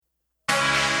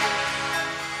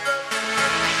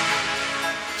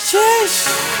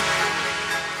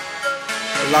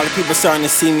A lot of people starting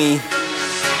to see me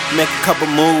make a couple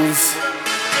moves.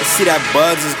 They see that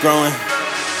buzz is growing.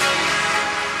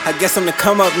 I guess I'm the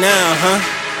come up now, huh?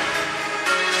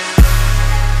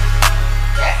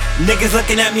 Niggas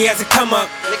looking at me as a come up.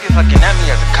 Niggas looking at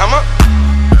me as a come up.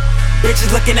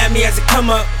 Bitches looking at me as a come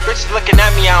up. Bitches looking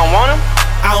at me, I don't want them.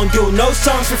 I don't do no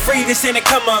songs for free, this ain't a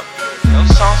come up. No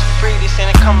songs for free, this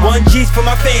ain't a come up. 1 G's for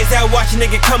my fans that watch a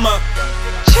nigga come up.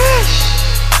 GEESH.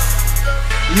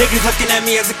 Niggas looking at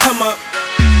me as a come up.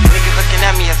 Niggas looking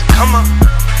at me as a come up.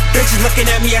 Bitches looking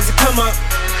at me as a come up.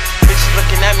 Bitches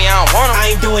looking at me, I don't want them.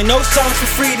 I ain't doing no songs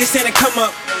for free, this ain't a come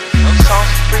up. No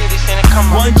songs for free, this ain't a come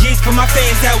up. 1 G's for my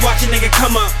fans that watch a nigga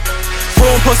come up. Who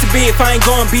I'm supposed to be if I ain't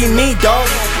gonna be me, dawg?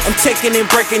 I'm taking and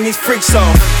breaking these freaks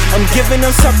off. I'm giving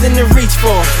them something to reach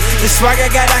for. The swag I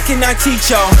got, I cannot teach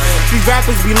y'all. These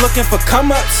rappers be looking for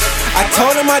come-ups. I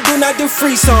told them I do not do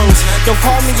free songs. Don't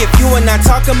call me if you are not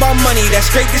talking about money. That's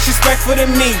straight disrespectful to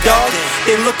me, dawg.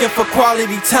 They looking for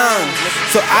quality time,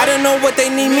 so I don't know what they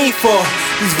need me for.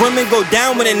 These women go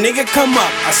down when a nigga come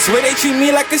up. I swear they treat me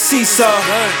like a seesaw.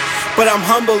 But I'm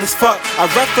humble as fuck. I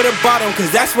rep for the bottom,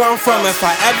 cause that's where I'm from. If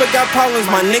I ever got problems,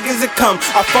 my niggas will come.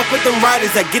 I fuck with them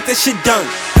riders that get this shit done.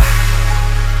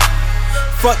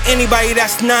 Fuck anybody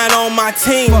that's not on my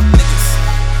team.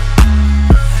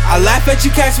 I laugh at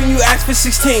you cats when you ask for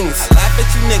 16s. I laugh at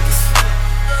you niggas.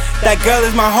 That girl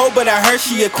is my hoe, but I heard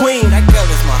she a queen. That girl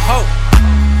is my hoe.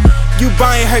 You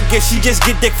buying her gifts, she just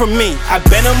get dick from me. I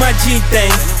been on my G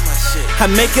thing. I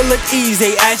make it look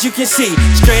easy, as you can see.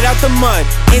 Straight out the mud,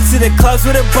 into the clubs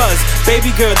with a buzz.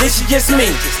 Baby girl, this is just me.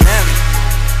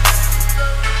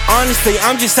 Honestly,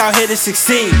 I'm just out here to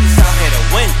succeed. Out here to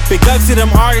win. Big ups to them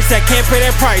artists that can't pay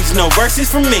their price. No verses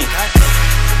from me.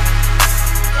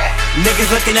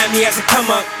 Niggas looking at me as a come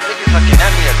up. Niggas looking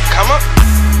at me as a come up.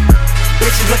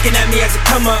 Bitches looking at me as a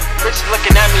come up. Bitches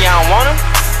looking at me, I don't want them.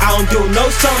 I don't do no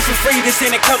songs for free, this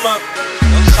ain't a come up.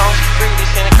 No songs for free, this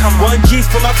ain't a come up. 1 G's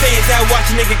for my fans that watch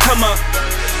a nigga come up.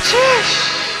 GEESH.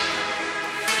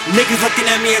 Niggas looking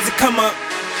at me as a come up.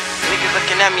 Niggas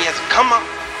looking at me as a come up.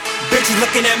 Bitches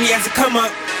looking at me as a come up.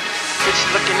 Bitches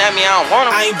looking at me, I don't want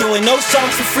them. I ain't doing no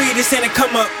songs for free, this ain't a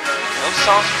come up. No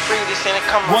songs for free, this ain't a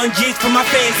come up. 1 G's for my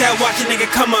fans that watch a nigga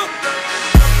come up.